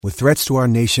With threats to our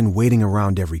nation waiting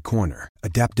around every corner,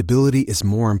 adaptability is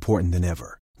more important than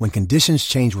ever. When conditions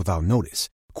change without notice,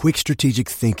 quick strategic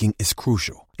thinking is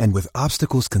crucial. And with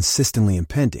obstacles consistently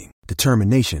impending,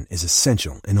 determination is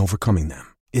essential in overcoming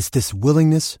them. It's this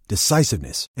willingness,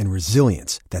 decisiveness, and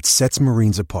resilience that sets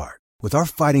Marines apart. With our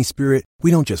fighting spirit, we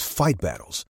don't just fight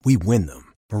battles, we win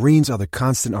them. Marines are the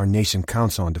constant our nation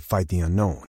counts on to fight the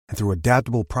unknown. And through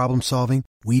adaptable problem solving,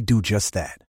 we do just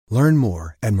that. Learn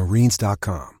more at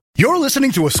marines.com. You're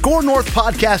listening to a Score North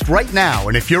podcast right now,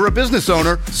 and if you're a business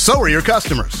owner, so are your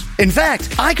customers. In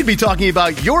fact, I could be talking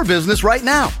about your business right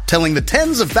now, telling the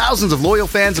tens of thousands of loyal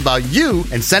fans about you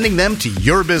and sending them to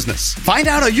your business. Find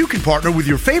out how you can partner with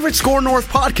your favorite Score North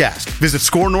podcast. Visit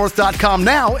scorenorth.com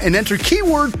now and enter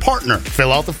keyword partner.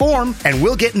 Fill out the form, and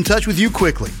we'll get in touch with you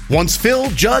quickly. Once Phil,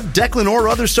 Judd, Declan, or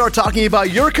others start talking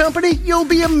about your company, you'll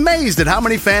be amazed at how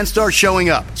many fans start showing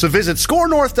up. So visit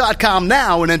scorenorth.com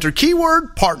now and enter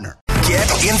keyword partner. Get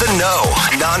in the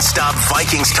know. Non-stop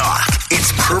Vikings talk.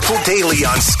 It's Purple Daily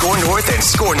on Score North and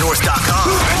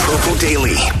ScoreNorth.com. Purple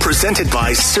Daily, presented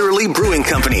by Surly Brewing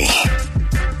Company.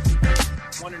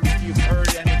 Wondering if you've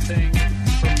heard anything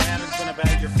from management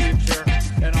about your future,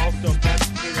 and also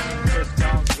Beth Peters and Chris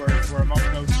Collinsworth were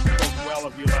among those who spoke well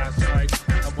of you last night.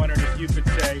 I'm wondering if you could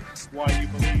say why you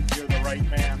believe you're the right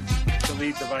man to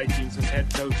lead the Vikings as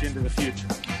head coach into the future.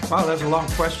 Wow, that's a long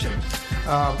question.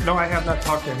 No, I have not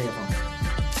talked to any of them.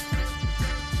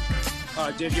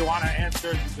 Did you want to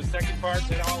answer the second part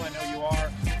at all? I know you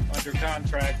are under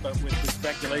contract, but with the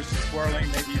speculation swirling,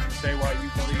 maybe you can say why you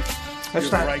believe you're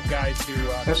the right guy to...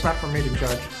 That's not for me to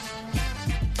judge.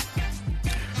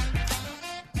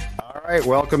 All right,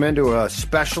 welcome into a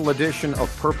special edition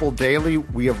of Purple Daily.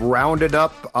 We have rounded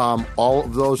up all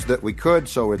of those that we could,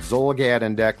 so it's Zulgad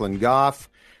and Declan Goff.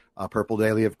 Purple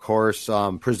Daily, of course,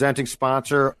 presenting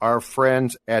sponsor, our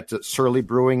friends at Surly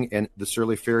Brewing and the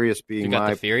Surly Furious being you got my...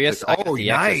 the Furious? Oh, I got the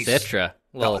nice. Citra.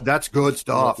 That's good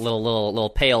stuff. Little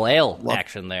pale ale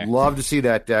action there. Love to see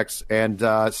that, Dex. And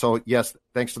so, yes,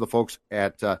 thanks to the folks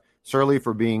at Surly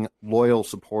for being loyal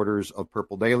supporters of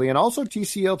Purple Daily. And also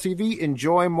TCL TV.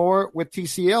 Enjoy more with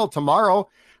TCL tomorrow.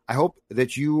 I hope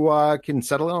that you can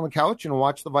settle in on the couch and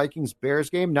watch the Vikings-Bears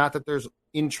game. Not that there's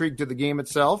intrigue to the game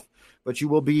itself, but you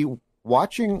will be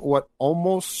watching what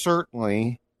almost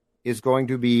certainly is going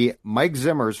to be Mike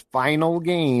Zimmer's final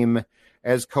game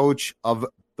as coach of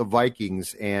the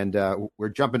Vikings. And we're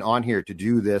jumping on here to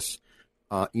do this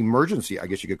emergency, I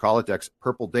guess you could call it, Dex,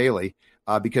 Purple Daily,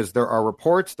 because there are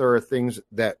reports, there are things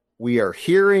that we are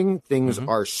hearing, things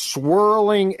are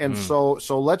swirling, and so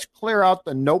let's clear out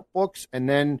the notebooks and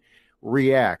then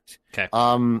react. Okay.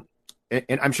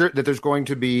 And I'm sure that there's going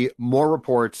to be more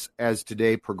reports as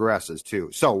today progresses, too.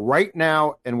 So right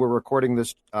now, and we're recording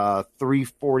this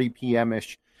 3:40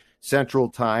 p.m.-ish Central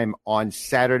Time on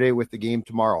Saturday with the game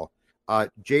tomorrow.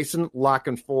 Jason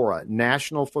LaCanfora,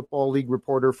 National Football League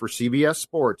reporter for CBS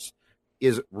Sports,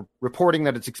 is reporting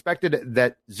that it's expected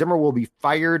that Zimmer will be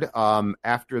fired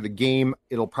after the game.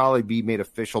 It'll probably be made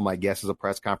official, my guess, is a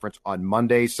press conference on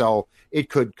Monday, so it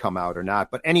could come out or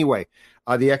not. But anyway,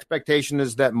 the expectation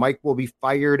is that Mike will be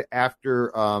fired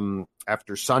after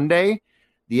Sunday.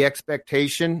 The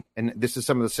expectation, and this is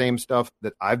some of the same stuff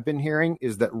that I've been hearing,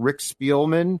 is that Rick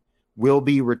Spielman will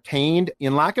be retained.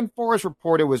 In LaCanfora's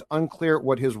report, it was unclear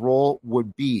what his role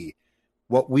would be.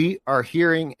 What we are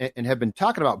hearing and have been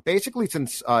talking about basically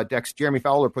since Dex, Jeremy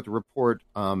Fowler put the report,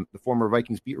 the former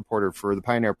Vikings beat reporter for the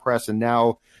Pioneer Press and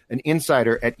now an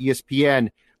insider at ESPN,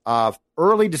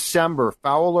 early December,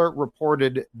 Fowler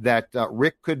reported that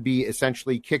Rick could be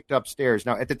essentially kicked upstairs.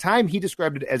 Now, at the time, he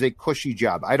described it as a cushy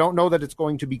job. I don't know that it's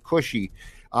going to be cushy,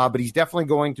 but he's definitely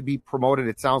going to be promoted,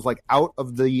 it sounds like, out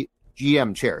of the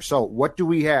GM chair. So what do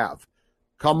we have?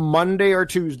 Come Monday or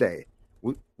Tuesday,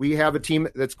 we have a team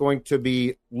that's going to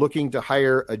be looking to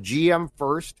hire a GM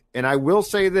first. And I will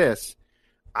say this,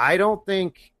 I don't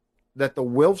think that the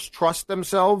Wilfs trust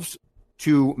themselves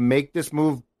to make this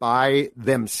move by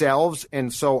themselves.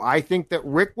 And so I think that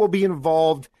Rick will be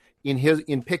involved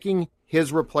in picking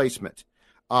his replacement.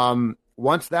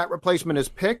 Once that replacement is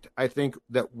picked, I think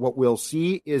that what we'll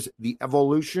see is the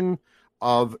evolution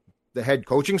of the head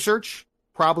coaching search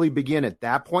probably begin at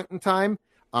that point in time.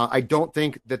 I don't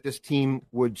think that this team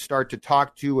would start to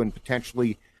talk to and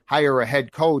potentially hire a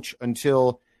head coach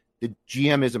until the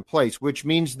GM is in place, which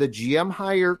means the GM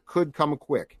hire could come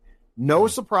quick. No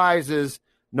surprises,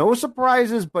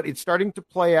 but it's starting to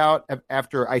play out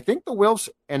after I think the Wilfs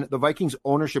and the Vikings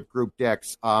ownership group,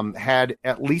 Dex, had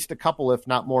at least a couple, if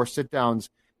not more, sit-downs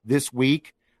this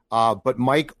week. But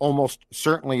Mike almost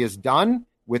certainly is done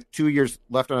with 2 years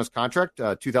left on his contract,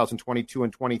 2022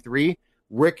 and 23.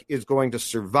 Rick is going to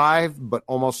survive, but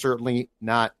almost certainly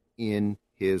not in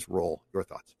his role. Your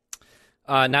thoughts?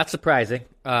 Not surprising.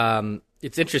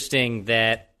 It's interesting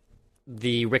that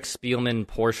the Rick Spielman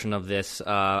portion of this,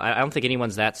 I don't think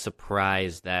anyone's that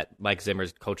surprised that Mike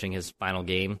Zimmer's coaching his final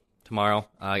game tomorrow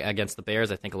against the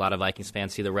Bears. I think a lot of Vikings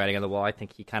fans see the writing on the wall. I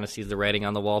think he kind of sees the writing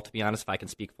on the wall, to be honest, if I can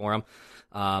speak for him.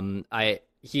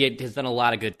 He has done a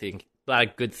lot of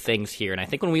good things here, and I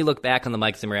think when we look back on the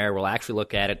Mike Zimmer era, we'll actually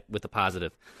look at it with the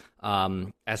positive.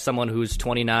 As someone who's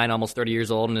 29, almost 30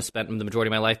 years old, and has spent the majority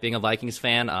of my life being a Vikings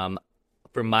fan,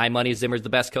 for my money, Zimmer's the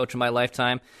best coach in my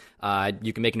lifetime.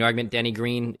 You can make an argument Denny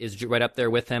Green is right up there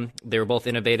with him. They were both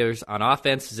innovators on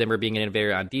offense, Zimmer being an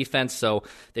innovator on defense, so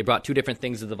they brought two different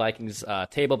things to the Vikings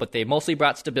table, but they mostly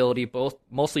brought stability,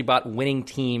 mostly brought winning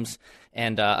teams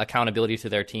and accountability to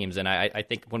their teams, and I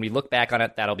think when we look back on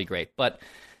it, that'll be great. But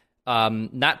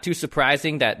not too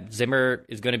surprising that Zimmer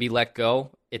is going to be let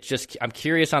go. It's just I'm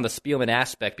curious on the Spielman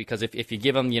aspect, because if you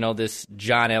give him this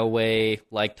John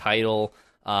Elway-like title,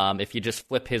 if you just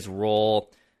flip his role,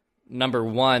 number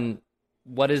one,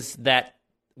 what's the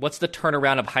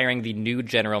turnaround of hiring the new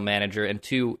general manager? And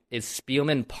two, is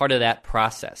Spielman part of that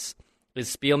process?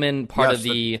 Is Spielman part of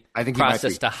the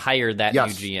process to hire that new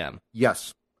GM?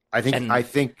 Yes. I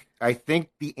think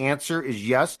the answer is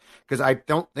yes, because I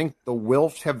don't think the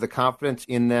Wilfs have the confidence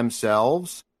in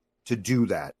themselves to do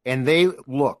that. And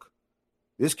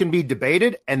this can be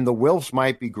debated, and the Wilfs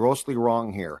might be grossly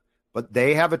wrong here. But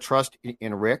they have a trust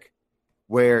in Rick,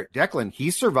 where Declan,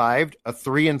 he survived a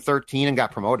 3-13 and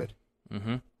got promoted.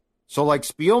 Mm-hmm. So like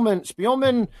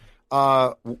Spielman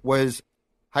was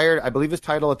hired, I believe his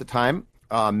title at the time,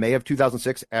 May of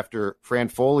 2006, after Fran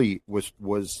Foley was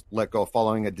let go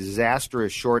following a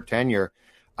disastrous short tenure.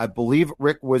 I believe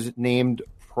Rick was named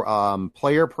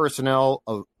player personnel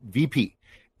of VP,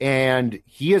 and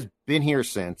he has been here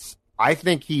since. I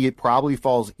think he probably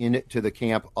falls into the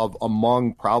camp of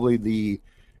among probably the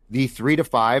 3 to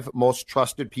 5 most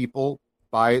trusted people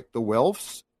by the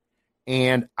Wilfs.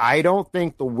 And I don't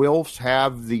think the Wilfs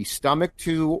have the stomach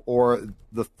to, or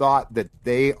the thought that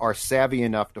they are savvy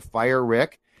enough to fire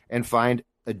Rick and find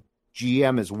a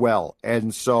GM as well.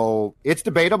 And so it's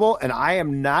debatable, and I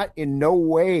am not, in no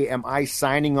way am I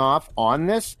signing off on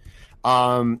this.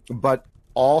 But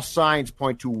all signs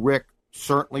point to Rick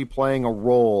certainly playing a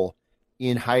role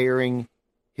in hiring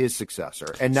his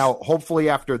successor. And now, hopefully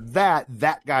after that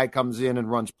guy comes in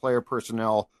and runs player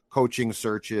personnel, coaching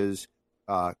searches,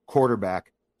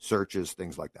 quarterback searches,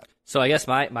 things like that. So I guess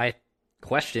my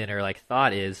question or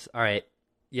thought is, all right,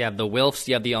 you have the Wilfs,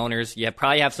 you have the owners, you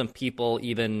probably have some people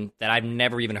even that I've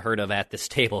never even heard of at this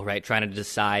table, right, trying to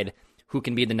decide who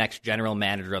can be the next general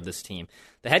manager of this team.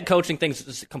 The head coaching thing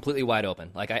is completely wide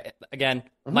open.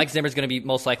 Mike Zimmer's going to be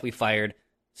most likely fired.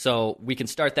 So we can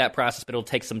start that process, but it'll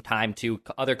take some time too.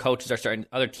 Other teams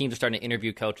are starting to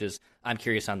interview coaches. I'm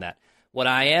curious on that. What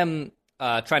I am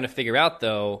trying to figure out,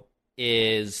 though,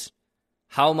 is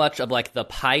how much of the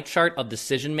pie chart of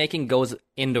decision making goes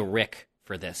into Rick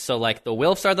for this. So the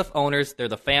Wilfs are the owners, they're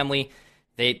the family.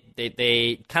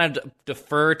 They kind of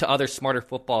defer to other smarter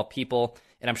football people,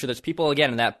 and I'm sure there's people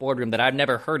again in that boardroom that I've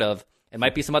never heard of. It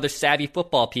might be some other savvy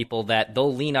football people that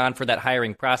they'll lean on for that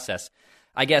hiring process.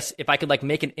 I guess if I could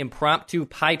make an impromptu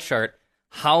pie chart,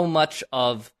 how much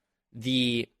of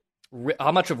Rick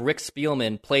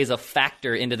Spielman plays a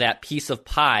factor into that piece of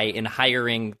pie in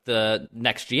hiring the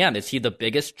next GM? Is he the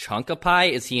biggest chunk of pie?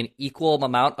 Is he an equal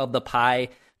amount of the pie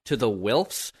to the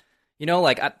Wilfs?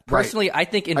 Personally, I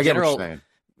think in general,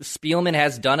 Spielman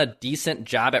has done a decent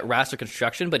job at roster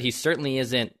construction, but he certainly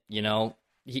isn't,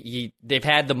 they've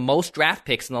had the most draft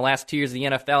picks in the last 2 years of the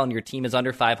NFL, and your team is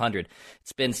under 500.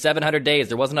 It's been 700 days.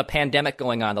 There wasn't a pandemic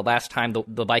going on the last time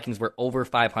the Vikings were over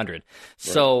 500. Right.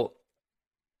 So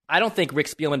I don't think Rick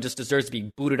Spielman just deserves to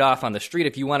be booted off on the street.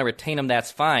 If you want to retain him,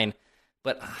 that's fine.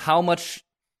 But how much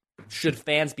should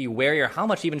fans be wary, or how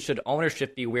much even should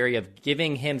ownership be wary of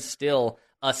giving him still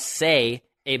a say,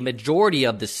 a majority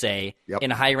of the say,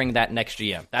 in hiring that next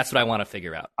GM? That's what I want to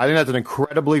figure out. I think that's an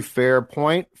incredibly fair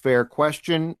point, fair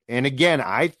question. And again,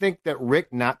 I think that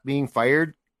Rick not being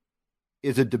fired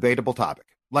is a debatable topic.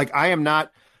 I am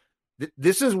not,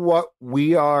 this is what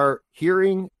we are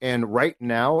hearing. And right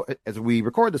now, as we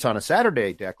record this on a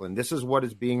Saturday, Declan, this is what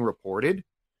is being reported.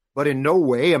 But in no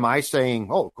way am I saying,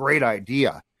 oh, great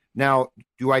idea. Now,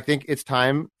 do I think it's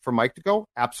time for Mike to go?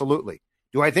 Absolutely.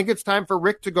 Do I think it's time for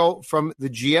Rick to go from the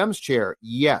GM's chair?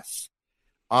 Yes.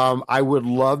 I would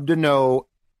love to know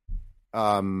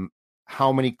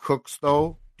how many cooks,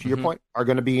 though, to your point, are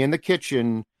going to be in the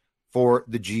kitchen for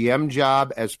the GM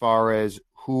job, as far as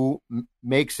who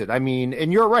makes it. I mean,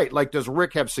 and you're right. Like, does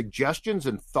Rick have suggestions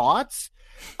and thoughts?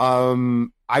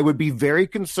 I would be very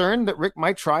concerned that Rick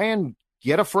might try and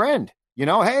get a friend. Hey,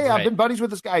 right. I've been buddies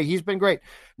with this guy. He's been great.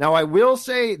 Now, I will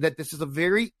say that this is a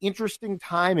very interesting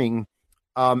timing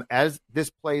as this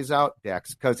plays out,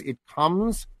 Dex, because it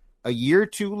comes a year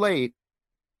too late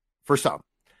for some.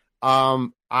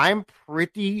 I'm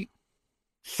pretty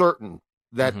certain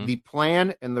that the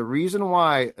plan and the reason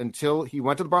why, until he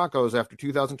went to the Broncos after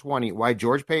 2020, why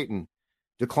George Paton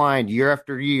declined year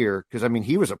after year, because, I mean,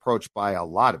 he was approached by a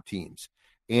lot of teams.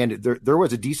 And there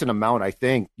was a decent amount, I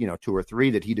think, 2 or 3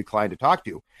 that he declined to talk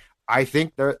to. I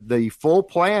think the full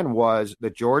plan was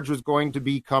that George was going to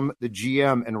become the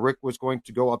GM and Rick was going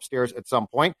to go upstairs at some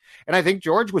point. And I think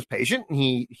George was patient and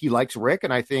he likes Rick.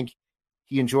 And I think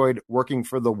he enjoyed working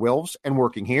for the Wilfs and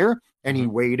working here. And he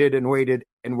waited and waited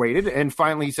and waited. And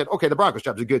finally he said, okay, the Broncos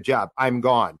job's a good job. I'm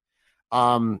gone.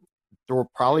 There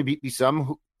will probably be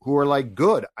some who are like,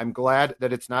 good. I'm glad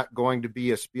that it's not going to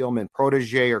be a Spielman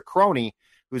protege or crony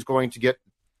who's going to get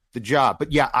the job.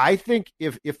 But yeah, I think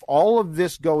if all of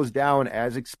this goes down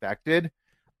as expected,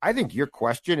 I think your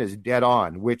question is dead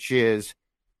on, which is,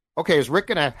 okay, is Rick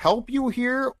going to help you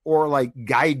here or like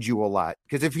guide you a lot?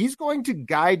 Because if he's going to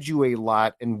guide you a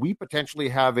lot and we potentially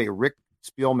have a Rick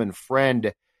Spielman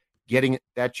friend getting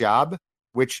that job,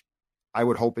 which I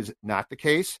would hope is not the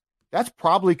case, that's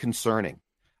probably concerning.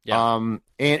 Yeah.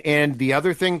 And the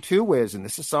other thing too is, and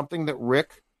this is something that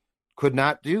Rick could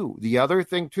not do. The other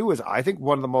thing too is, I think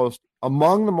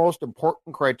among the most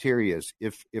important criteria,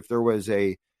 if there was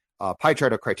a pie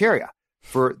chart of criteria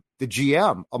for the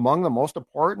GM, among the most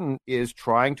important is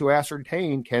trying to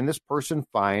ascertain, can this person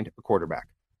find a quarterback?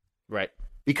 Right.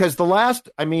 Because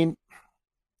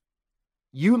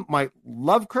you might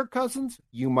love Kirk Cousins,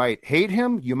 you might hate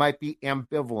him, you might be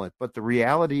ambivalent, but the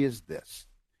reality is this.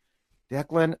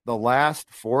 Declan, the last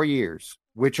 4 years,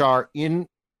 which are in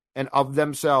and of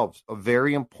themselves a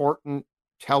very important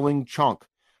telling chunk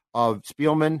of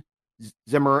Spielman,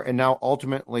 Zimmer, and now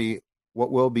ultimately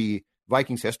what will be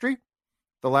Vikings history.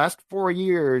 The last 4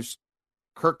 years,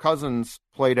 Kirk Cousins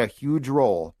played a huge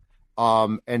role.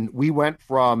 And we went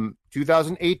from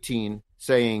 2018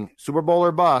 saying Super Bowl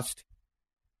or bust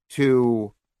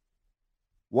to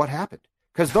what happened.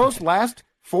 Because those last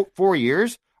 4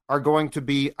 years are going to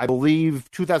be, I believe,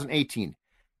 2018.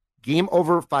 Game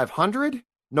over 500,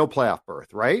 no playoff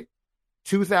berth, right?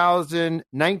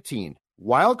 2019,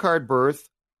 wild card berth,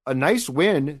 a nice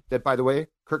win that, by the way,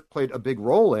 Kirk played a big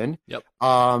role in. Yep.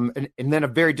 And then a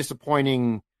very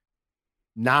disappointing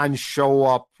non-show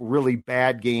up, really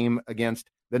bad game against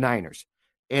the Niners.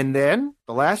 And then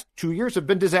the last 2 years have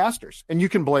been disasters. And you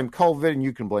can blame COVID and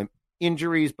you can blame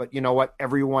injuries, but you know what?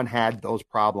 Everyone had those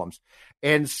problems.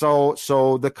 And so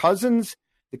the Cousins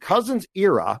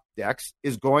era, Dex,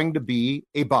 is going to be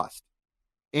a bust.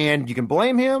 And you can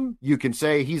blame him. You can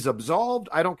say he's absolved.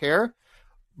 I don't care.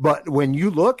 But when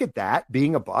you look at that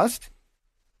being a bust,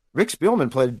 Rick Spielman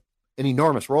played an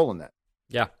enormous role in that.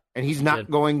 Yeah. And he's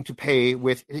not going to pay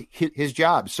with his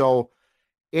job. So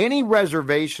any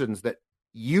reservations that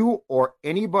you or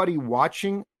anybody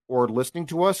watching or listening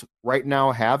to us right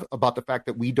now have about the fact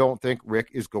that we don't think Rick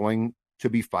is going to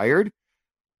be fired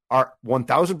are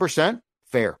 1,000%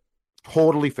 fair.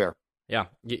 Totally fair. Yeah,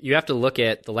 you have to look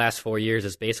at the last 4 years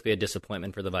as basically a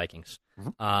disappointment for the Vikings.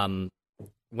 Mm-hmm.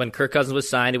 When Kirk Cousins was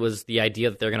signed, it was the idea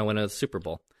that they're going to win a Super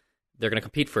Bowl. They're going to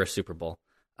compete for a Super Bowl.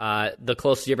 The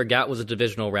closest you ever got was a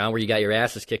divisional round where you got your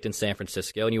asses kicked in San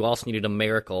Francisco, and you also needed a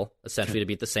miracle, essentially, to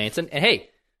beat the Saints. And hey,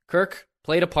 Kirk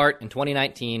played a part in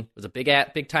 2019. It was a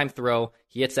big-time throw.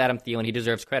 He hits Adam Thielen. He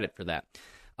deserves credit for that.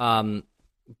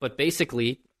 But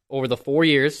basically, over the 4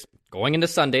 years, going into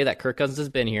Sunday that Kirk Cousins has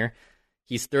been here,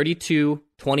 he's 32,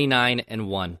 29, and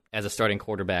 1 as a starting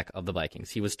quarterback of the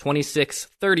Vikings. He was 26,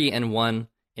 30, and 1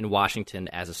 in Washington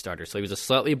as a starter. So he was a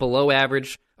slightly below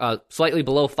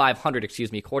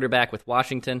 500, quarterback with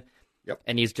Washington. Yep.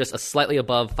 And he's just a slightly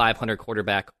above 500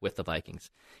 quarterback with the Vikings.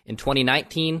 In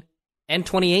 2019 and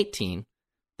 2018,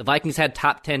 the Vikings had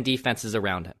top 10 defenses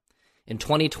around him. In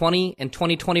 2020 and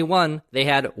 2021, they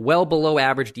had well below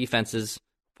average defenses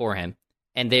for him,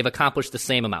 and they've accomplished the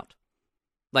same amount.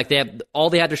 Like all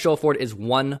they had to show for it is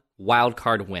one wild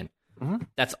card win. Mm-hmm.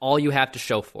 That's all you have to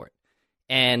show for it.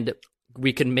 And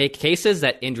we can make cases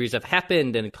that injuries have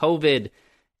happened and COVID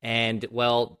and,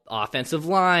 offensive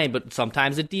line, but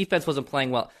sometimes the defense wasn't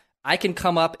playing well. I can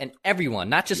come up and everyone,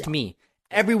 not just me,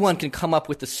 everyone can come up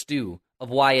with the stew of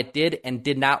why it did and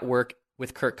did not work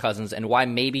with Kirk Cousins and why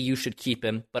maybe you should keep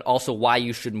him, but also why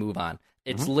you should move on.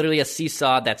 It's literally a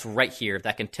seesaw that's right here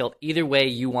that can tilt either way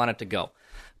you want it to go.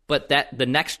 but that the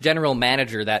next general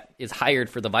manager that is hired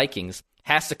for the Vikings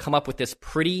has to come up with this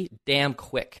pretty damn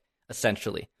quick,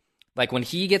 essentially. Like when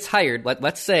he gets hired,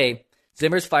 let's say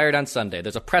Zimmer's fired on Sunday.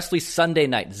 There's a press release Sunday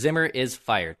night. Zimmer is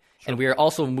fired. Sure. And we are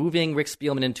also moving Rick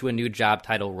Spielman into a new job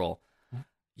title role.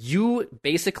 You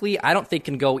basically, I don't think,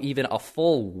 can go even a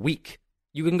full week.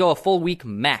 You can go a full week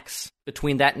max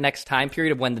between that next time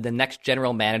period of when the next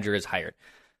general manager is hired.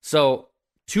 So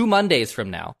 2 Mondays from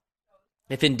now,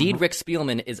 if indeed Rick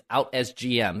Spielman is out as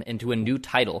GM into a new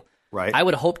title, right, I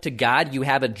would hope to God you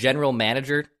have a general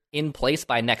manager in place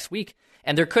by next week.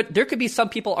 And there could be some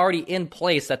people already in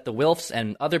place that the Wilfs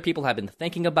and other people have been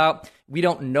thinking about. We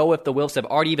don't know if the Wilfs have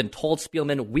already even told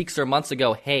Spielman weeks or months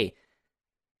ago, hey,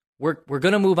 we're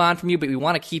going to move on from you, but we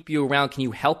want to keep you around. Can you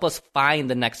help us find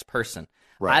the next person?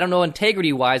 Right. I don't know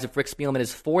integrity-wise if Rick Spielman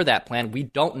is for that plan. We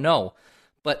don't know.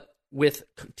 But with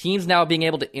teams now being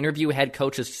able to interview head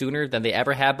coaches sooner than they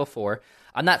ever have before,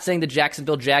 I'm not saying the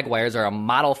Jacksonville Jaguars are a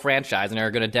model franchise and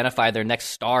are going to identify their next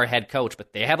star head coach,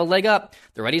 but they have a leg up.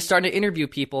 They're already starting to interview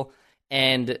people,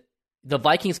 and the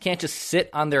Vikings can't just sit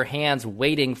on their hands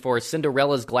waiting for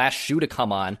Cinderella's glass shoe to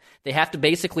come on. They have to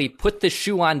basically put the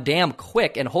shoe on damn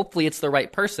quick, and hopefully it's the right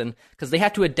person, because they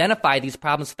have to identify these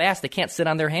problems fast. They can't sit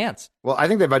on their hands. Well, I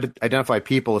think they've identified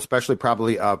people, especially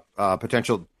probably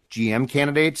potential GM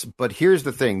candidates, but here's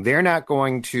the thing: they're not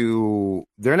going to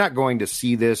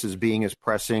see this as being as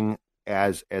pressing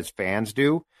as fans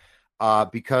do,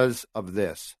 because of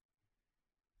this.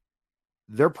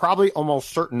 They're probably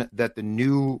almost certain that the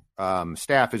new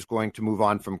staff is going to move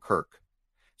on from Kirk,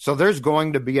 so there's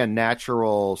going to be a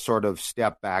natural sort of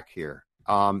step back here.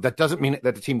 That doesn't mean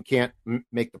that the team can't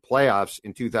make the playoffs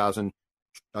in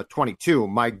 2022.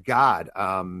 My God,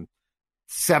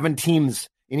 7 teams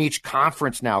in each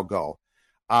conference now go.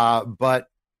 But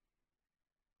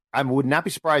I would not be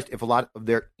surprised if a lot of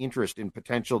their interest in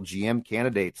potential GM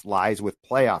candidates lies with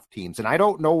playoff teams. And I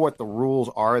don't know what the rules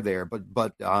are there, but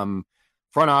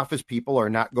front office people are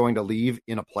not going to leave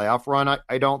in a playoff run,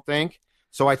 I don't think.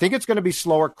 So I think it's going to be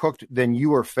slower cooked than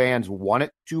you or fans want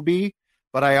it to be.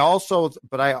 But I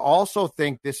also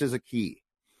think this is a key.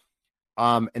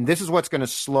 And this is what's going to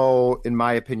slow, in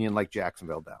my opinion, like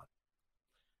Jacksonville down.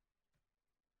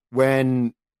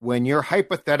 When your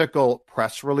hypothetical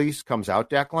press release comes out,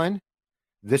 Declan,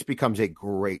 this becomes a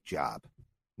great job.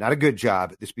 Not a good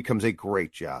job. This becomes a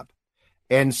great job.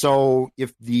 And so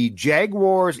if the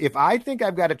Jaguars, if I think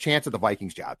I've got a chance at the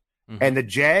Vikings job, and the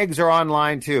Jags are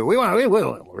online too, we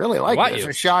really like this.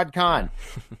 Rashad Khan,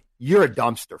 you're a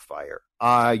dumpster fire.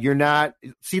 You're not.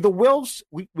 See, the Wilfs,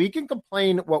 we can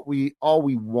complain all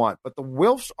we want, but the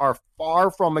Wilfs are far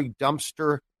from a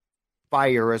dumpster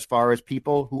fire as far as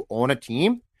people who own a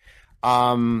team.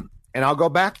 And I'll go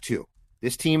back to,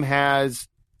 this team has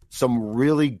some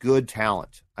really good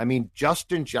talent. I mean,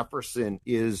 Justin Jefferson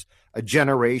is a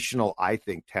generational, I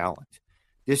think, talent.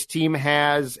 This team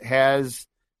has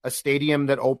a stadium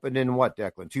that opened in what,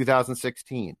 Declan?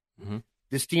 2016. Mm-hmm.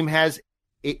 This team has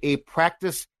a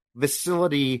practice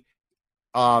facility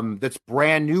that's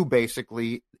brand new,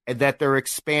 basically, that they're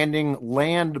expanding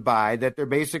land by, that they're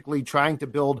basically trying to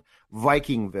build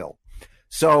Vikingville.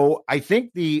 So I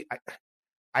think the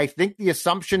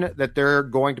assumption that they're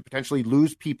going to potentially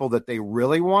lose people that they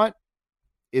really want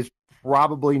is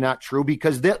probably not true,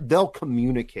 because they'll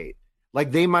communicate.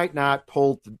 Like, they might not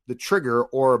pull the trigger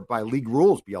or by league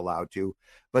rules be allowed to,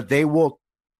 but they will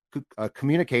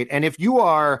communicate. And if you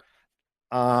are,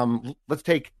 let's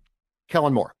take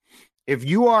Kellen Moore. If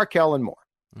you are Kellen Moore,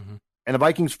 mm-hmm. and the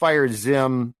Vikings fire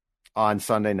Zim on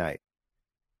Sunday night,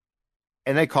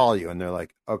 and they call you and they're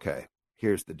like, okay,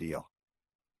 here's the deal.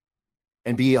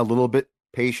 And be a little bit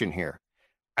patient here.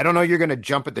 I don't know you're going to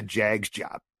jump at the Jags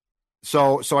job.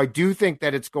 So I do think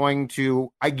that it's going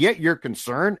to, I get your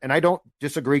concern, and I don't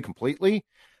disagree completely,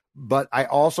 but I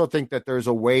also think that there's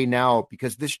a way now,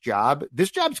 because this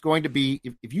job's going to be,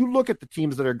 if you look at the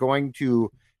teams that are going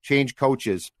to change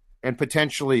coaches, and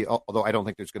potentially, although I don't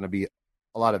think there's going to be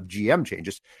a lot of GM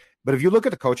changes, but if you look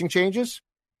at the coaching changes,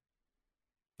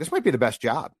 this might be the best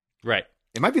job. Right.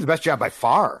 It might be the best job by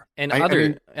far. And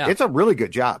it's a really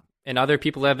good job. And other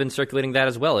people have been circulating that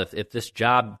as well. If this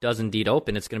job does indeed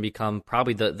open, it's going to become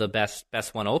probably the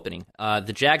best one opening.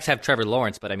 The Jags have Trevor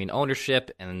Lawrence, but I mean, ownership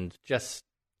and just,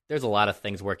 there's a lot of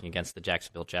things working against the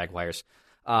Jacksonville Jaguars.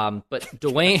 But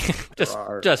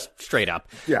Dwayne, just straight up.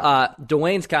 Yeah.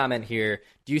 Dwayne's comment here: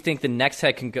 do you think the next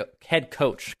head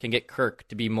coach can get Kirk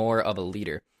to be more of a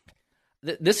leader?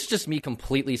 This is just me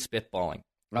completely spitballing.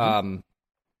 Mm-hmm.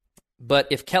 But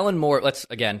if Kellen Moore, let's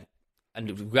again,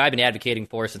 who I've been advocating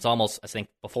for since almost, I think,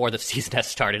 before the season has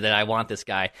started, that I want this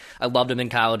guy. I loved him in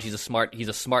college. He's a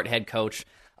smart head coach,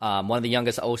 one of the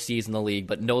youngest OCs in the league,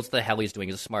 but knows what the hell he's doing.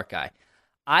 He's a smart guy.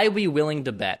 I'd be willing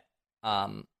to bet,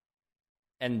 and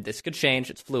this could change,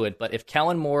 it's fluid, but if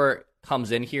Kellen Moore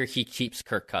comes in here, he keeps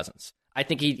Kirk Cousins. I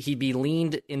think he'd be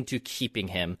leaned into keeping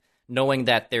him, knowing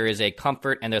that there is a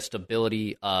comfort and a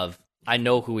stability of, I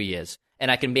know who he is, and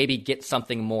I can maybe get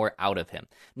something more out of him.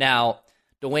 Now,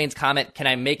 Dwayne's comment, can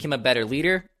I make him a better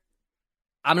leader?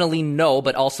 I'm going to lean no,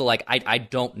 but also I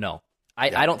don't know.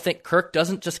 I don't think Kirk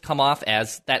doesn't just come off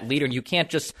as that leader. You can't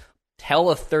just tell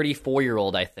a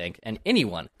 34-year-old, I think, and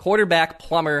anyone, quarterback,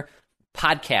 plumber,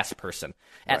 podcast person,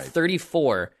 at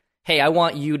 34, hey, I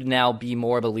want you to now be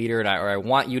more of a leader, or I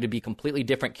want you to be completely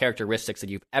different characteristics that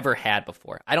you've ever had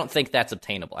before. I don't think that's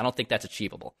obtainable. I don't think that's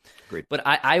achievable. Great. But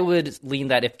I would lean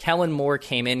that if Kellen Moore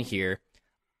came in here,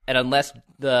 and unless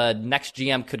the next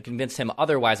GM could convince him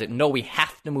otherwise, that no, we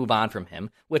have to move on from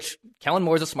him, which Kellen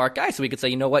Moore's a smart guy, so we could say,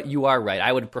 you know what, you are right.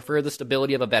 I would prefer the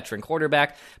stability of a veteran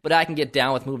quarterback, but I can get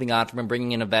down with moving on from him,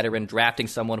 bringing in a veteran, drafting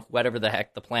someone, whatever the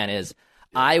heck the plan is.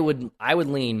 Yeah. I would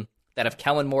lean that if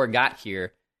Kellen Moore got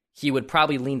here, he would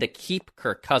probably lean to keep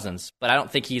Kirk Cousins, but I don't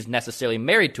think he's necessarily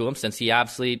married to him, since he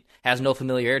obviously has no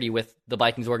familiarity with the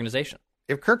Vikings organization.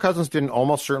 If Kirk Cousins didn't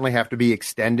almost certainly have to be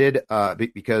extended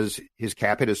because his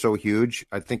cap hit is so huge,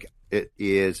 I think it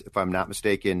is, if I'm not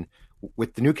mistaken,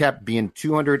 with the new cap being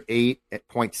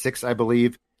 $208.6, I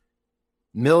believe,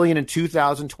 million in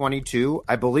 2022,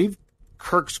 I believe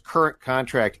Kirk's current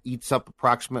contract eats up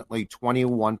approximately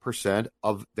 21%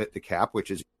 of the cap,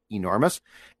 which is enormous.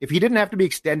 If he didn't have to be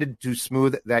extended to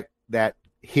smooth that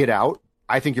hit out,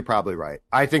 I think you're probably right.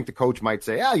 I think the coach might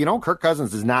say, Kirk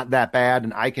Cousins is not that bad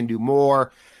and I can do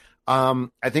more. I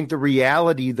think the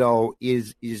reality, though,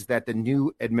 is that the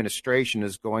new administration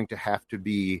is going to have to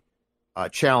be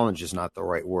challenged is not the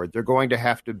right word. They're going to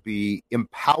have to be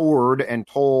empowered and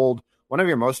told one of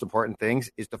your most important things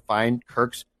is to find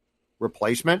Kirk's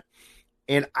replacement.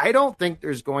 And I don't think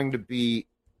there's going to be,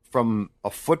 from a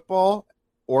football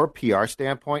or PR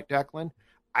standpoint, Declan,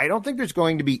 I don't think there's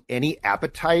going to be any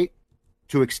appetite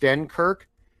to extend Kirk,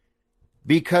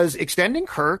 because extending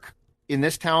Kirk in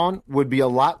this town would be a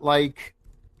lot like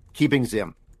keeping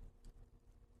Zim.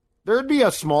 There'd be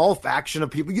a small faction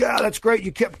of people, yeah, that's great,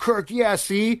 you kept Kirk, yeah,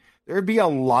 see? There'd be a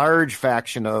large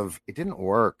faction of, it didn't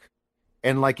work,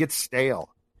 and it's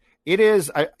stale. It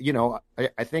is, I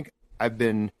think I've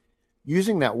been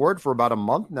using that word for about a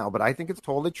month now, but I think it's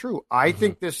totally true. I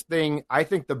think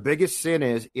the biggest sin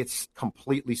is it's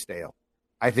completely stale.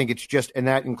 I think it's just, and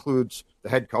that includes the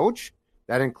head coach,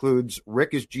 that includes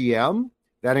Rick as GM,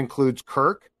 that includes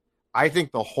Kirk. I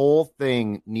think the whole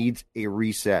thing needs a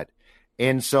reset.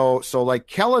 And so like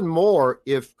Kellen Moore,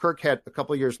 if Kirk had a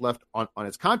couple of years left on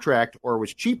his contract or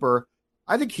was cheaper,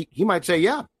 I think he might say,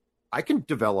 yeah, I can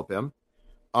develop him.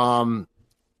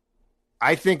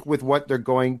 I think with what they're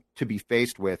going to be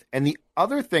faced with. And the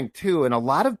other thing, too, and a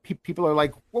lot of people are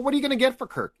like, well, what are you going to get for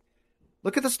Kirk?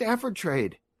 Look at the Stafford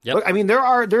trade. Yep. Look, I mean, there's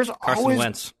Carson always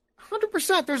Wentz.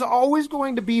 100%. There's always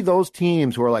going to be those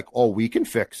teams who are like, oh, we can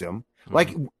fix him. Mm-hmm.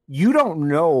 Like, you don't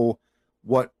know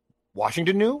what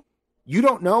Washington knew. You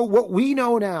don't know what we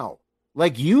know now.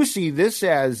 Like, you see this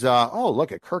as,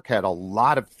 look at Kirk had a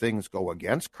lot of things go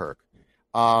against Kirk.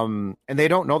 And they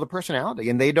don't know the personality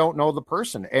and they don't know the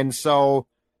person. And so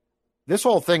this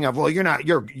whole thing of, well, you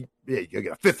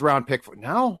get a fifth round pick for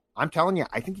now. I'm telling you,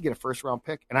 I think you get a first round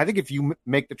pick. And I think if you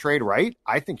make the trade right,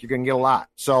 I think you're going to get a lot.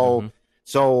 So,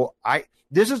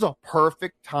 this is a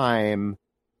perfect time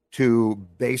to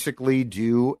basically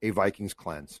do a Vikings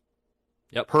cleanse.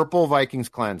 Yep. Purple Vikings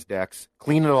cleanse, Dex.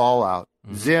 Clean it all out.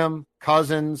 Mm-hmm. Zim,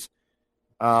 Cousins.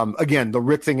 Again, the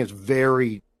Rick thing is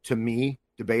very, to me,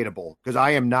 debatable, because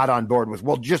I am not on board with,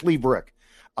 well, just leave Rick.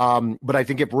 But I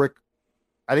think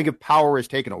if power is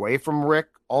taken away from Rick,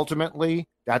 ultimately,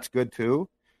 that's good too.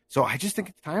 So I just think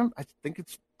it's time. I think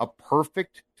it's a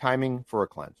perfect timing for a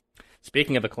cleanse.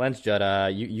 Speaking of a cleanse,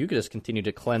 Judd, you could just continue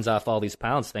to cleanse off all these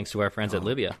pounds thanks to our friends at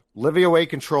Livea. Livea Weight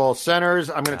Control Centers.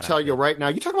 I'm going to tell you right now,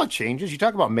 you talk about changes. You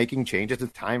talk about making changes.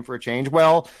 It's time for a change.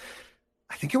 Well,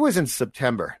 I think it was in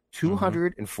September,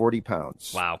 240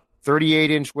 pounds. Wow.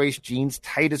 38-inch waist jeans,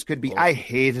 tight as could be. I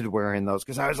hated wearing those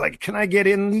because I was like, can I get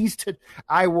in these?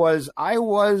 I was, what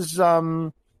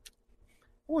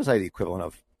was I the equivalent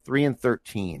of?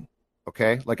 3-13.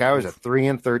 Okay. Like I was a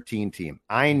 3-13 team.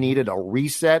 I needed a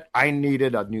reset. I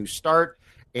needed a new start.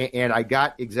 And I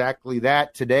got exactly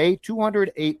that today.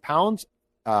 208 pounds,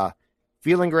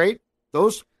 feeling great.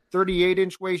 Those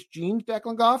 38-inch waist jeans,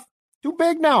 Declan Goff, too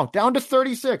big now, down to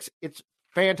 36. It's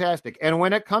fantastic. And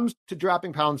when it comes to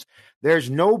dropping pounds, there's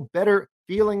no better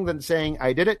feeling than saying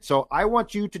I did it. So I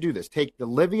want you to do this. Take the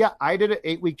Livia I Did It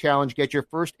 8-week challenge. Get your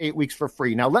first 8 weeks for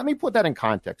free. Now, let me put that in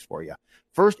context for you.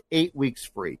 First 8 weeks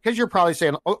free. Because you're probably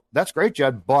saying, oh, that's great,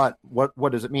 Judd, but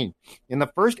what does it mean? In the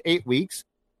first 8 weeks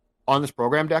on this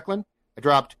program, Declan, I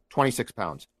dropped 26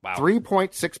 pounds. Wow.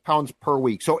 3.6 pounds per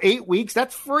week. So 8 weeks,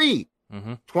 that's free.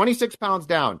 26 pounds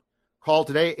down. Call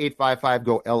today,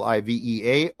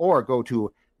 855-GO-LIVEA, or go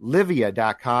to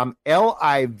Livea.com,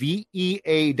 Livea.com.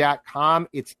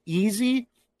 It's easy.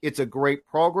 It's a great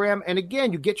program. And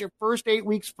again, you get your first 8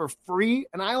 weeks for free.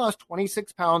 And I lost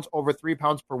 26 pounds, over 3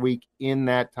 pounds per week in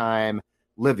that time.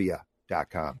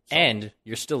 Livea.com. So. And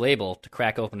you're still able to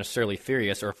crack open a Surly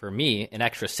Furious, or for me, an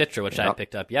extra Citra, which I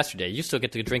picked up yesterday. You still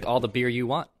get to drink all the beer you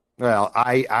want. Well,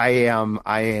 I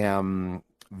am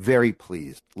very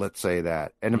pleased. Let's say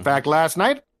that. And in fact, last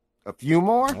night, a few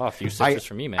more. Oh, a few Citras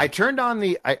for me, man. I turned on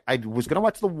I was going to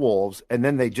watch the Wolves, and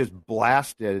then they just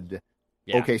blasted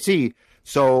OKC.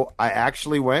 So I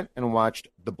actually went and watched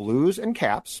the Blues and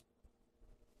Caps.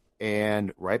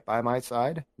 And right by my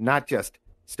side, not just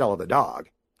Stella the dog,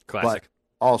 Classic. but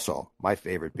also my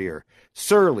favorite beer,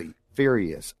 Surly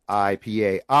Furious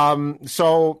IPA.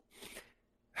 So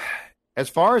as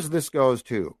far as this goes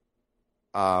too,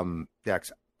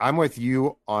 Dex, I'm with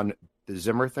you on the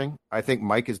Zimmer thing. I think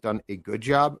Mike has done a good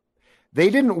job. They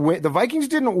didn't win. The Vikings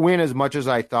didn't win as much as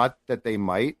I thought that they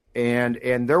might. And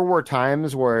there were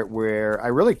times where I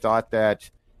really thought that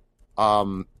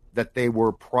that they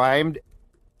were primed,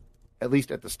 at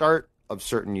least at the start of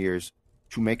certain years,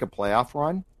 to make a playoff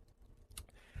run.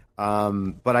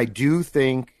 But I do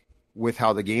think with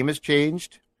how the game has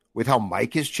changed, with how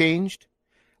Mike has changed,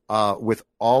 with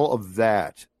all of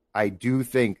that, I do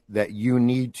think that you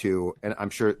need to, and I'm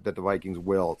sure that the Vikings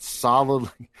will,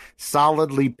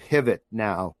 solidly pivot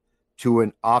now to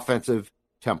an offensive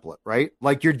template, right?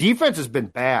 Like your defense has been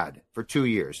bad for 2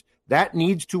 years. That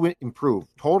needs to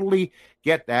improve. Totally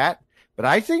get that. But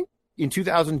I think in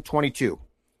 2022,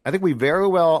 I think we very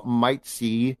well might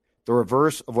see the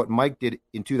reverse of what Mike did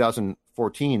in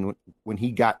 2014 when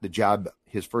he got the job,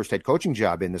 his first head coaching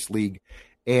job in this league,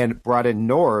 and brought in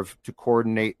Norv to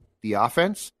coordinate the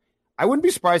offense. I wouldn't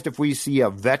be surprised if we see a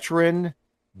veteran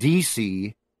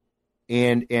DC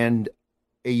and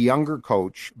a younger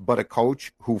coach, but a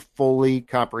coach who fully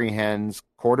comprehends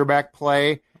quarterback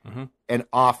play and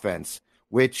offense,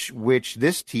 which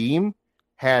this team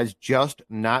has just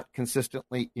not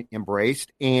consistently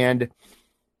embraced. And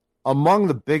among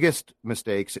the biggest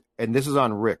mistakes, and this is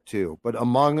on Rick too, but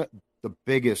among the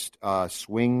biggest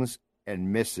swings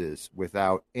and misses,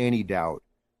 without any doubt,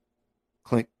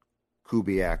 Clint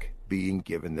Kubiak being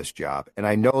given this job. And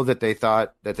I know that they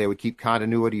thought that they would keep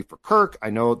continuity for Kirk. I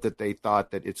know that they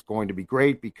thought that it's going to be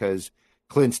great because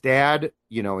Clint's dad,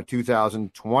 in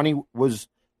 2020 was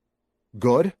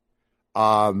good.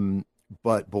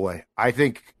 But boy, I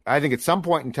think at some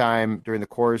point in time during the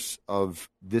course of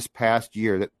this past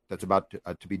year that's about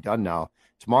to be done now,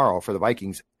 tomorrow for the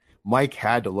Vikings, Mike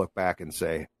had to look back and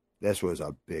say, this was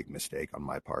a big mistake on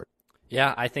my part.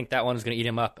 Yeah, I think that one's going to eat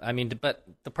him up. I mean, but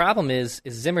the problem is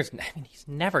Zimmer's, he's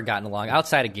never gotten along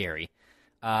outside of Gary.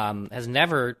 Has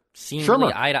never seen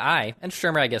really eye to eye. And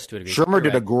Shermer, I guess, to a degree. Shermer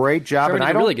did a great job. Shermer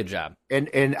did a really good job.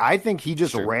 And I think he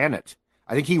just ran it.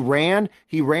 I think he ran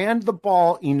the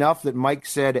ball enough that Mike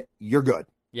said, you're good.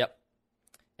 Yep.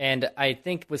 And I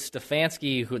think with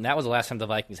Stefanski, and that was the last time the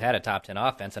Vikings had a top 10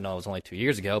 offense. I know it was only 2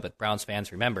 years ago, but Browns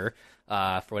fans remember,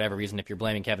 for whatever reason, if you're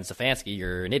blaming Kevin Stefanski,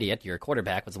 you're an idiot. Your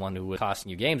quarterback was the one who was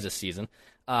costing you games this season.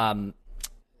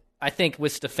 I think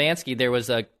with Stefanski, there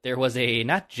was a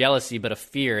not jealousy, but a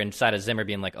fear inside of Zimmer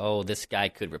being like, oh, this guy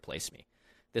could replace me.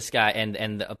 This guy,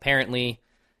 and apparently,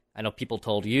 I know people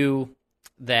told you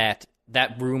that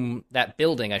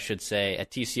building, I should say,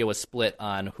 at TCO was split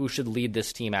on who should lead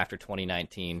this team after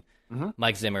 2019,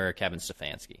 Mike Zimmer or Kevin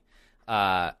Stefanski.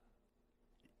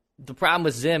 The problem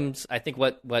with Zims, I think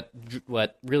what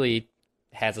really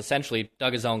has essentially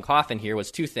dug his own coffin here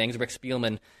was two things. Rick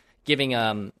Spielman giving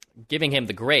him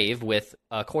the grave with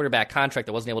a quarterback contract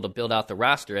that wasn't able to build out the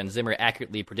roster, and Zimmer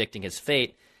accurately predicting his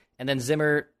fate. And then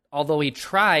Zimmer, although he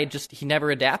tried, he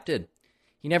never adapted.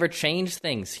 He never changed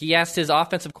things. He asked his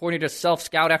offensive coordinator to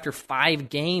self-scout after 5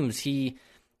 games. He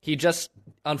just,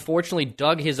 unfortunately,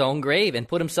 dug his own grave and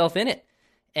put himself in it.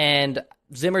 And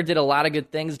Zimmer did a lot of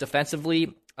good things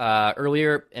defensively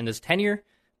earlier in his tenure,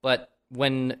 but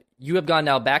when you have gone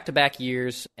now back-to-back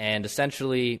years and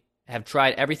essentially have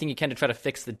tried everything you can to try to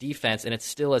fix the defense, and it's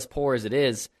still as poor as it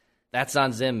is, that's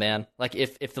on Zim, man. Like,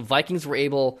 if the Vikings were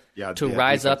able to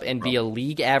rise up and be a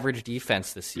league-average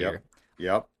defense this year,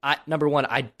 Yep. Number one,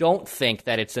 I don't think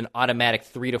that it's an automatic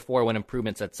 3 to 4 win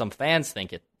improvements that some fans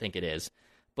think it is,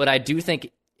 but I do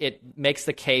think it makes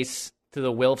the case to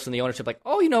the Wilfs and the ownership like,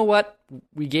 oh, you know what?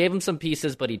 We gave him some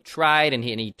pieces, but he tried and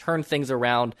he turned things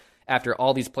around after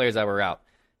all these players that were out.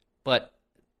 But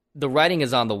the writing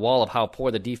is on the wall of how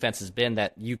poor the defense has been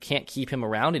that you can't keep him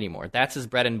around anymore. That's his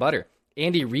bread and butter.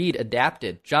 Andy Reid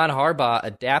adapted. John Harbaugh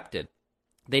adapted.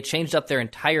 They changed up their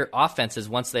entire offenses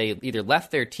once they either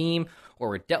left their team or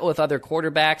were dealt with other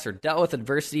quarterbacks or dealt with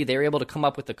adversity. They were able to come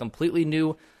up with a completely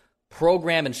new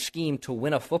program and scheme to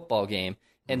win a football game.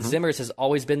 And Zimmer's has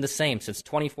always been the same since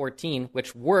 2014,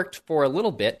 which worked for a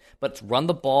little bit, but it's run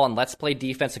the ball and let's play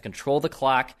defense and control the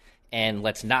clock. And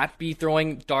let's not be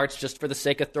throwing darts just for the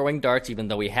sake of throwing darts, even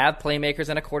though we have playmakers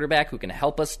and a quarterback who can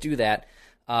help us do that.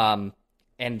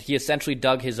 And he essentially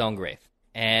dug his own grave.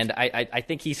 And I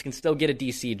think he can still get a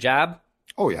DC job.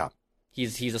 Oh, yeah.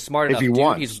 He's a smart enough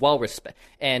dude. He's well respected.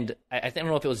 And I don't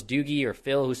know if it was Doogie or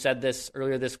Phil who said this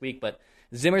earlier this week, but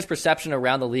Zimmer's perception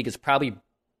around the league is probably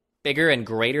bigger and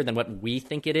greater than what we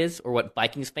think it is or what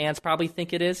Vikings fans probably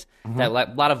think it is. That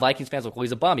a lot of Vikings fans are like, well,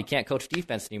 he's a bum. He can't coach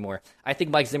defense anymore. I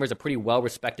think Mike Zimmer's a pretty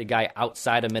well-respected guy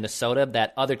outside of Minnesota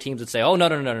that other teams would say, oh,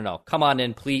 no. Come on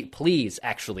in, please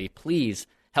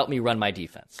help me run my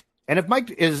defense. And if Mike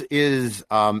is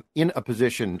in a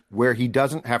position where he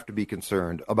doesn't have to be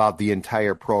concerned about the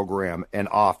entire program and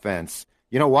offense,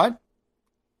 you know what?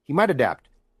 He might adapt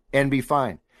and be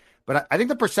fine. But I think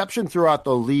the perception throughout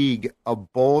the league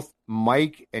of both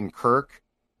Mike and Kirk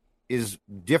is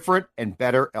different and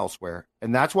better elsewhere.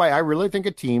 And that's why I really think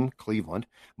a team, Cleveland,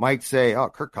 might say, oh,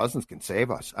 Kirk Cousins can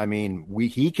save us. I mean,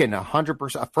 he can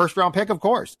 100%, a first-round pick, of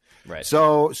course. Right.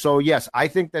 So if I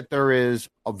think that there is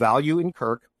a value in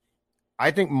Kirk.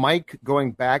 I think Mike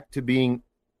going back to being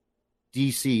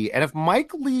DC, and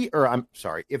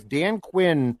if Dan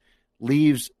Quinn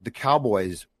leaves the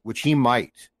Cowboys, which he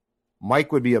might,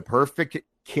 Mike would be a perfect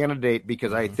candidate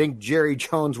because I think Jerry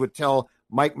Jones would tell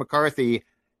Mike McCarthy,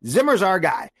 Zimmer's our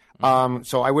guy.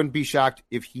 So I wouldn't be shocked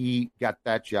if he got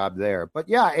that job there. But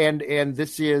yeah, and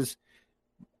this is,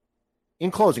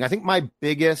 in closing, I think my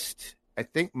biggest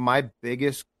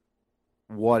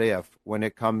what if when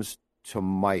it comes to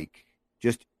Mike,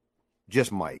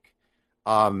 just Mike.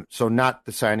 So not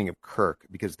the signing of Kirk,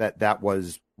 because that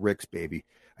was Rick's baby.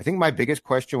 I think my biggest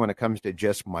question when it comes to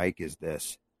just Mike is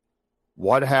this.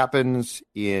 What happens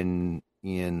in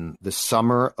the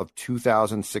summer of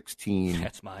 2016?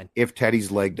 That's mine. If Teddy's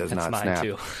leg does not snap,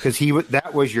 because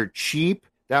that was your cheap,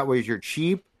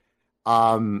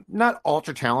 not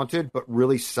ultra talented, but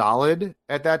really solid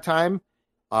at that time.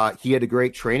 He had a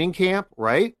great training camp,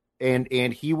 right?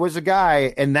 And he was a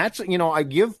guy, and that's, I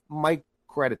give Mike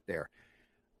credit there.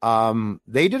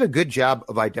 They did a good job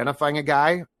of identifying a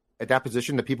guy at that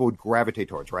position that people would gravitate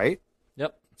towards, right?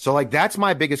 Yep. So, that's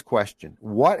my biggest question.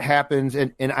 What happens?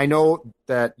 And I know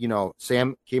that,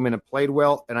 Sam came in and played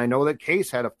well, and I know that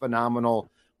Case had a phenomenal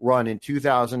run in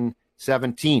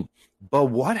 2017. But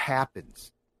what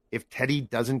happens if Teddy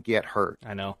doesn't get hurt?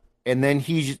 I know. And then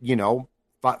he's,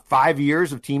 5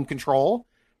 years of team control.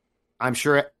 I'm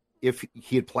sure if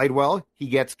he had played well, he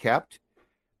gets kept.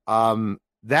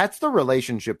 That's the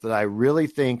relationship that I really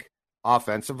think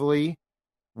offensively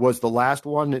was the last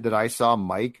one that I saw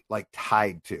Mike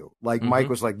tied to. Mike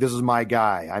was like, this is my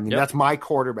guy. I mean, That's my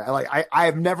quarterback. I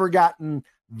have never gotten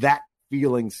that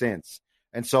feeling since.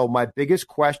 And so my biggest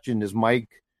question is Mike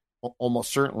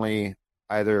almost certainly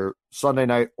either Sunday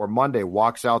night or Monday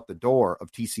walks out the door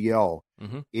of TCO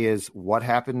is what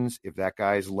happens if that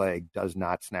guy's leg does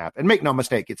not snap. And make no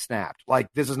mistake, it snapped.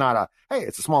 This is not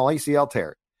it's a small ACL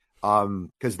tear.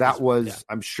 Because that was,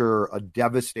 I'm sure, a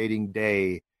devastating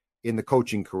day in the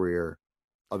coaching career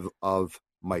of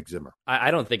Mike Zimmer.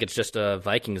 I don't think it's just a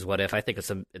Vikings what if. I think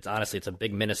it's honestly a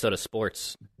big Minnesota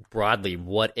sports broadly.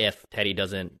 What if Teddy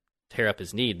doesn't tear up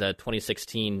his knee? The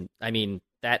 2016,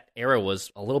 that era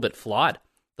was a little bit flawed.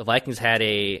 The Vikings had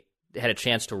a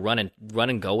chance to run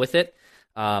and go with it.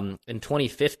 In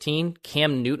 2015,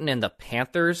 Cam Newton and the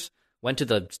Panthers went to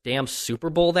the damn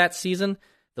Super Bowl that season.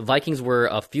 The Vikings were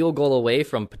a field goal away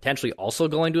from potentially also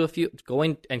going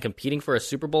and competing for a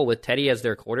Super Bowl with Teddy as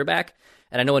their quarterback.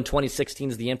 And I know in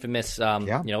 2016 is the infamous,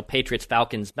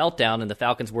 Patriots-Falcons meltdown, and the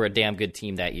Falcons were a damn good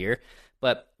team that year.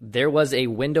 But there was a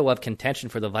window of contention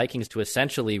for the Vikings to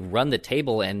essentially run the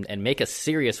table and make a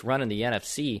serious run in the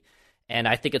NFC. And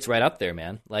I think it's right up there,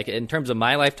 man. In terms of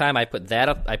my lifetime, I put that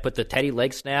up. I put the Teddy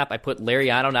leg snap. I put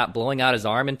Lariano not blowing out his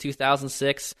arm in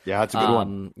 2006. Yeah, that's a good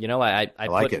one. I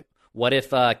like it. What if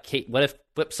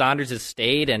Flip Saunders has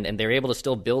stayed and they're able to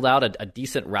still build out a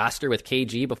decent roster with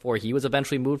KG before he was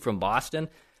eventually moved from Boston?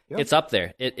 It's up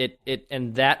there.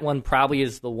 And that one probably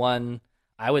is the one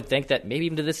I would think that maybe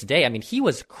even to this day. I mean, he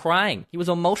was crying. He was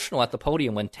emotional at the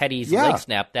podium when Teddy's leg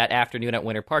snapped that afternoon at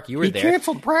Winter Park. You were there. He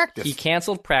canceled practice. He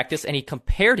canceled practice, and he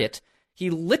compared it. He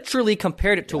literally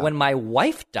compared it to when my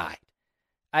wife died.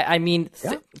 I mean,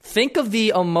 think of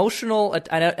the emotional,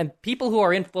 and people who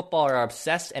are in football are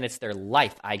obsessed, and it's their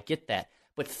life. I get that.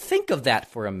 But think of that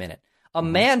for a minute. A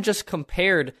man just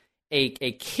compared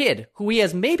a kid who he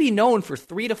has maybe known for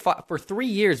 3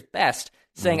 years best,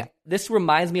 saying, this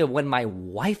reminds me of when my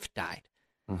wife died.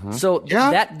 So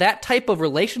that type of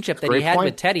relationship that he had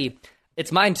with Teddy,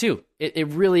 it's mine too. It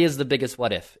really is the biggest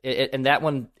what if. And that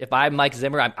one, if I'm Mike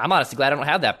Zimmer, I'm honestly glad I don't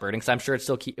have that burden, because I'm sure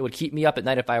it would keep me up at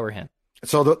night if I were him.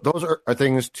 So those are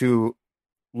things to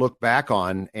look back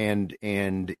on and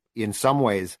in some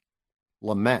ways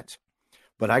lament.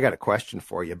 But I got a question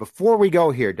for you. Before we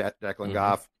go here, Declan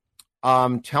Goff,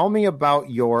 tell me about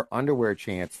your underwear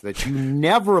chants that you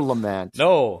never lament.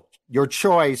 No. Your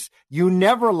choice, you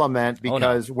never lament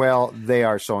because, well, they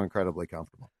are so incredibly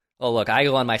comfortable. Oh, look, I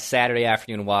go on my Saturday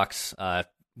afternoon walks,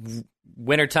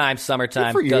 wintertime,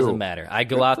 summertime, doesn't matter. I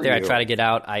go out there, I try to get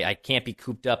out. I can't be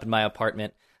cooped up in my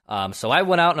apartment. So I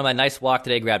went out on my nice walk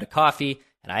today, grabbed a coffee,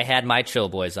 and I had my Chill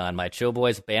Boys on. My Chill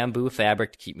Boys bamboo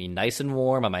fabric to keep me nice and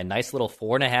warm on my nice little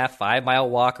 4.5, 5-mile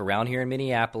walk around here in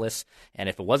Minneapolis. And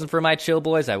if it wasn't for my Chill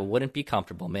Boys, I wouldn't be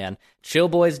comfortable, man.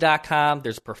 Chillboys.com.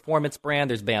 There's Performance brand.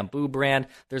 There's Bamboo brand.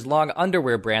 There's Long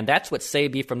Underwear brand. That's what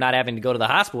saved me from not having to go to the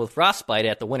hospital with frostbite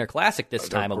at the Winter Classic this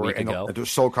time a week ago. They're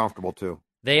so comfortable, too.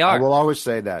 They are. I will always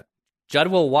say that. Judd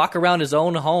will walk around his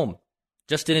own home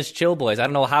just in his Chill Boys. I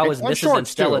don't know how his missus and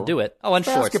Stella do it. Oh, on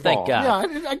shorts, thank God.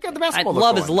 Yeah, I got the basketball.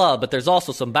 Love is love, but there's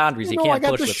also some boundaries you can't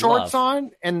push with love. I got the shorts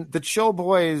on and the Chill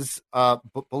Boys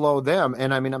below them,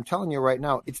 and I mean, I'm telling you right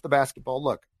now, it's the basketball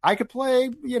look. I could play,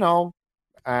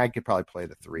 I could probably play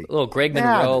the 3. A little Greg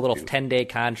Monroe, a little 10-day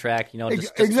contract,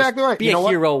 just exactly right. Be a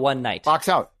hero one night. Box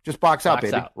out. Just box out,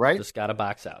 baby. Out. Right? Just got to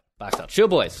box out. Box out. Chill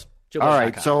Boys. All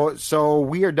right, so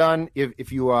we are done.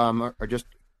 If you are just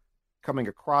coming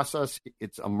across us,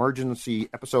 it's emergency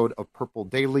episode of Purple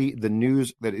Daily. The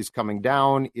news that is coming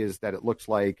down is that it looks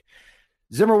like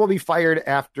Zimmer will be fired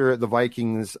after the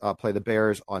Vikings play the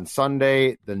Bears on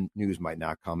Sunday. The news might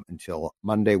not come until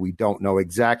Monday. We don't know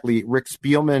exactly. Rick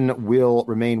Spielman will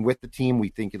remain with the team. We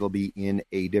think it'll be in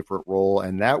a different role,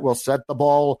 and that will set the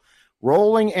ball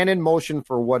rolling and in motion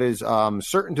for what is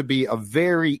certain to be a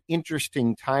very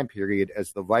interesting time period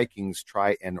as the Vikings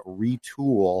try and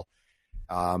retool.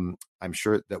 I'm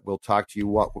sure that we'll talk to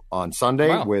you on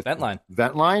Sunday with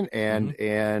Ventline,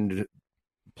 and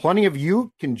plenty of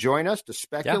you can join us to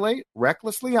speculate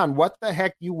recklessly on what the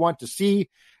heck you want to see.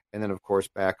 And then, of course,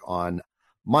 back on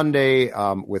Monday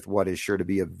with what is sure to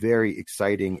be a very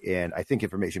exciting and I think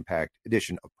information-packed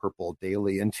edition of Purple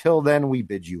Daily. Until then, we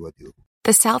bid you adieu.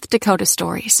 The South Dakota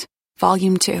Stories,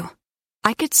 Volume 2.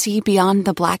 I could see beyond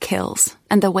the Black Hills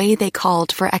and the way they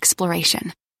called for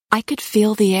exploration. I could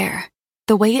feel the air,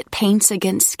 the way it paints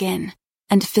against skin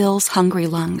and fills hungry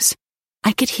lungs.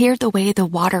 I could hear the way the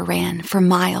water ran for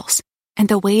miles and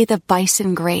the way the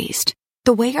bison grazed,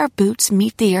 the way our boots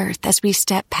meet the earth as we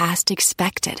step past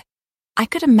expected. I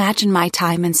could imagine my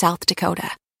time in South Dakota,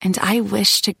 and I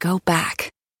wish to go back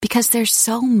because there's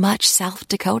so much South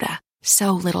Dakota,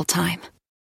 so little time.